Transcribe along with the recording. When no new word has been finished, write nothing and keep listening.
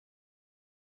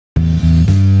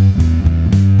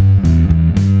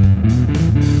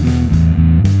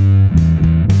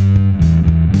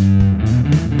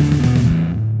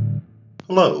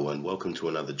to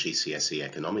another GCSE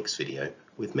Economics video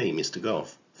with me, Mr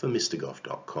Goff, for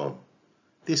MrGoff.com.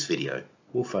 This video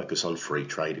will focus on free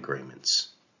trade agreements.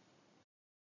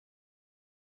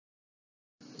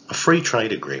 A free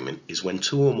trade agreement is when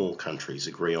two or more countries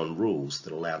agree on rules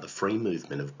that allow the free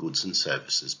movement of goods and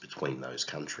services between those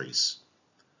countries.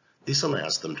 This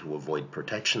allows them to avoid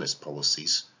protectionist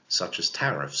policies such as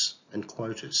tariffs and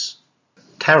quotas.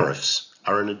 Tariffs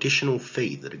are an additional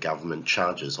fee that a government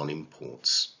charges on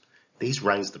imports. These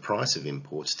raise the price of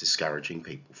imports, discouraging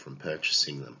people from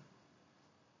purchasing them.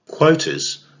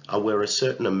 Quotas are where a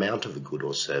certain amount of a good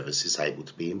or service is able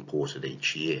to be imported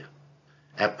each year.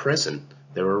 At present,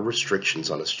 there are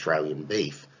restrictions on Australian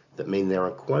beef that mean there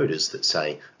are quotas that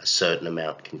say a certain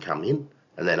amount can come in,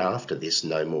 and then after this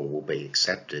no more will be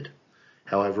accepted.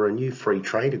 However, a new free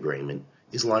trade agreement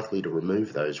is likely to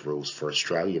remove those rules for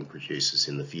Australian producers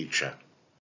in the future.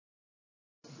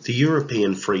 The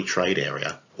European Free Trade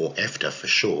Area, or EFTA for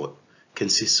short,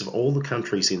 consists of all the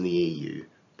countries in the EU,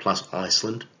 plus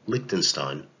Iceland,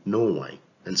 Liechtenstein, Norway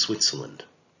and Switzerland.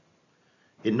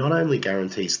 It not only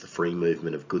guarantees the free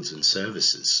movement of goods and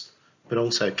services, but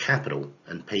also capital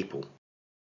and people.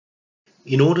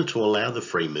 In order to allow the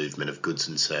free movement of goods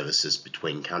and services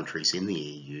between countries in the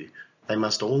EU, they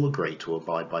must all agree to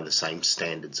abide by the same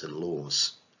standards and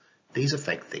laws. These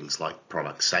affect things like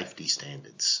product safety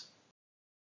standards.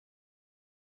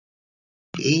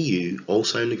 The EU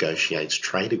also negotiates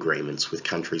trade agreements with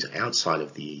countries outside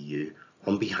of the EU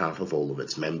on behalf of all of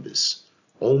its members.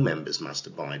 All members must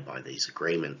abide by these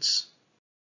agreements.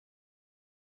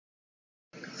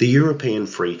 The European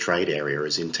Free Trade Area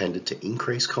is intended to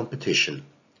increase competition,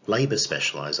 labour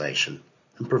specialisation,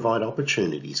 and provide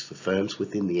opportunities for firms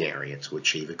within the area to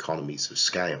achieve economies of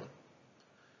scale.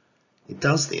 It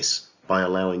does this by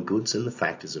allowing goods and the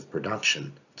factors of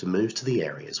production to move to the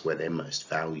areas where they're most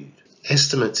valued.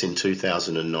 Estimates in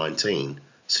 2019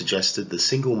 suggested the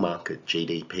single market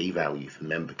GDP value for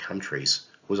member countries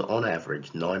was on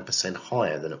average 9%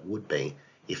 higher than it would be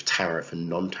if tariff and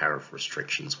non-tariff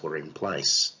restrictions were in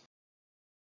place.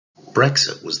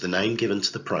 Brexit was the name given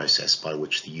to the process by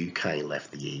which the UK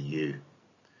left the EU.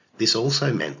 This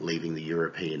also meant leaving the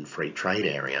European Free Trade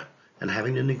Area and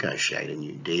having to negotiate a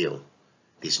new deal.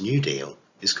 This new deal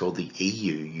is called the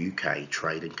EU-UK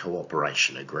Trade and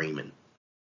Cooperation Agreement.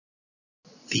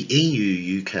 The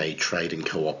EU-UK Trade and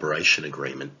Cooperation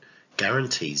Agreement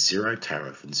guarantees zero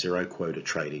tariff and zero quota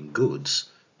trade in goods,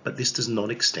 but this does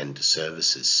not extend to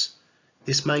services.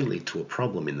 This may lead to a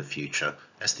problem in the future,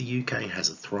 as the UK has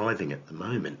a thriving at the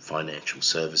moment financial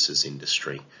services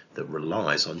industry that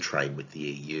relies on trade with the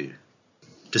EU.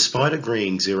 Despite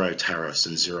agreeing zero tariffs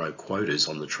and zero quotas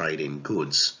on the trade in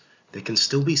goods, there can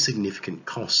still be significant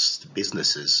costs to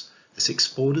businesses as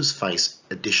exporters face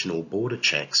additional border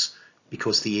checks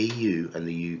because the EU and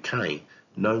the UK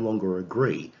no longer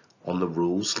agree on the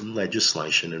rules and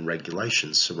legislation and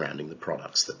regulations surrounding the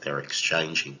products that they're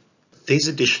exchanging. These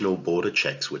additional border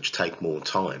checks, which take more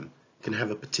time, can have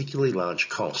a particularly large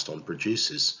cost on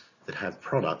producers that have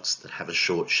products that have a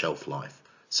short shelf life,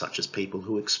 such as people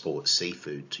who export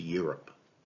seafood to Europe.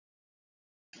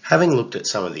 Having looked at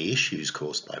some of the issues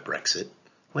caused by Brexit,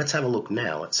 let's have a look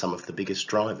now at some of the biggest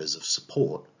drivers of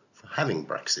support for having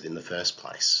Brexit in the first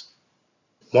place.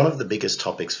 One of the biggest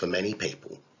topics for many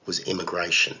people was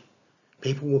immigration.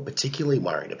 People were particularly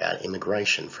worried about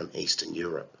immigration from Eastern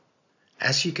Europe.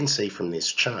 As you can see from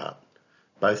this chart,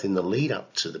 both in the lead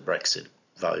up to the Brexit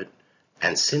vote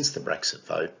and since the Brexit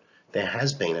vote, there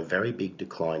has been a very big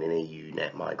decline in EU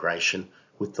net migration,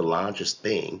 with the largest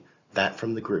being that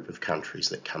from the group of countries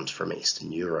that comes from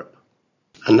Eastern Europe.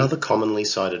 Another commonly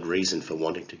cited reason for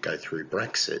wanting to go through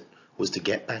Brexit was to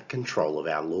get back control of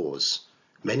our laws.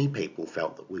 Many people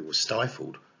felt that we were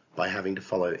stifled by having to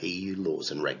follow EU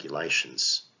laws and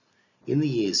regulations. In the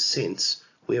years since,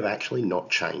 we have actually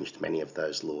not changed many of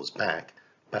those laws back,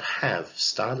 but have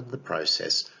started the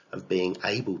process of being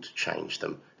able to change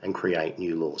them and create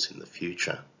new laws in the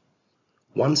future.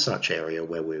 One such area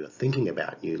where we are thinking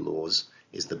about new laws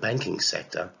is the banking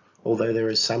sector, although there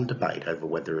is some debate over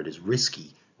whether it is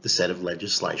risky, the set of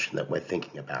legislation that we're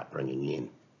thinking about bringing in.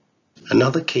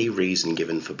 Another key reason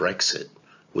given for Brexit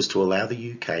was to allow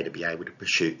the UK to be able to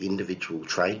pursue individual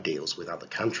trade deals with other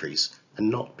countries and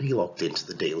not be locked into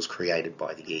the deals created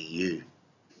by the EU.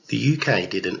 The UK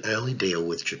did an early deal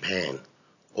with Japan,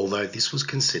 although this was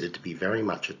considered to be very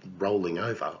much a rolling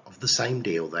over of the same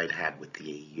deal they'd had with the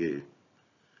EU.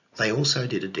 They also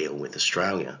did a deal with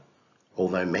Australia,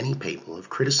 although many people have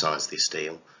criticised this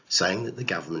deal, saying that the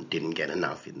government didn't get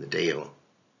enough in the deal.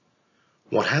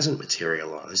 What hasn't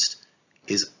materialised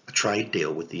is a trade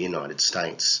deal with the United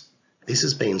States. This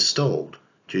has been stalled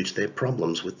due to their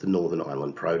problems with the Northern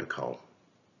Ireland Protocol.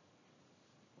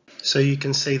 So you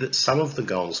can see that some of the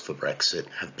goals for Brexit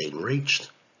have been reached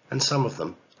and some of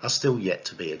them are still yet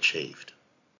to be achieved.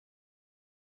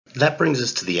 That brings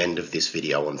us to the end of this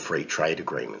video on free trade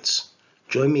agreements.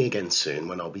 Join me again soon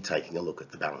when I'll be taking a look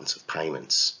at the balance of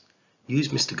payments. Use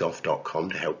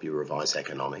mrgoff.com to help you revise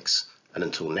economics, and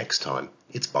until next time,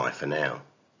 it's bye for now.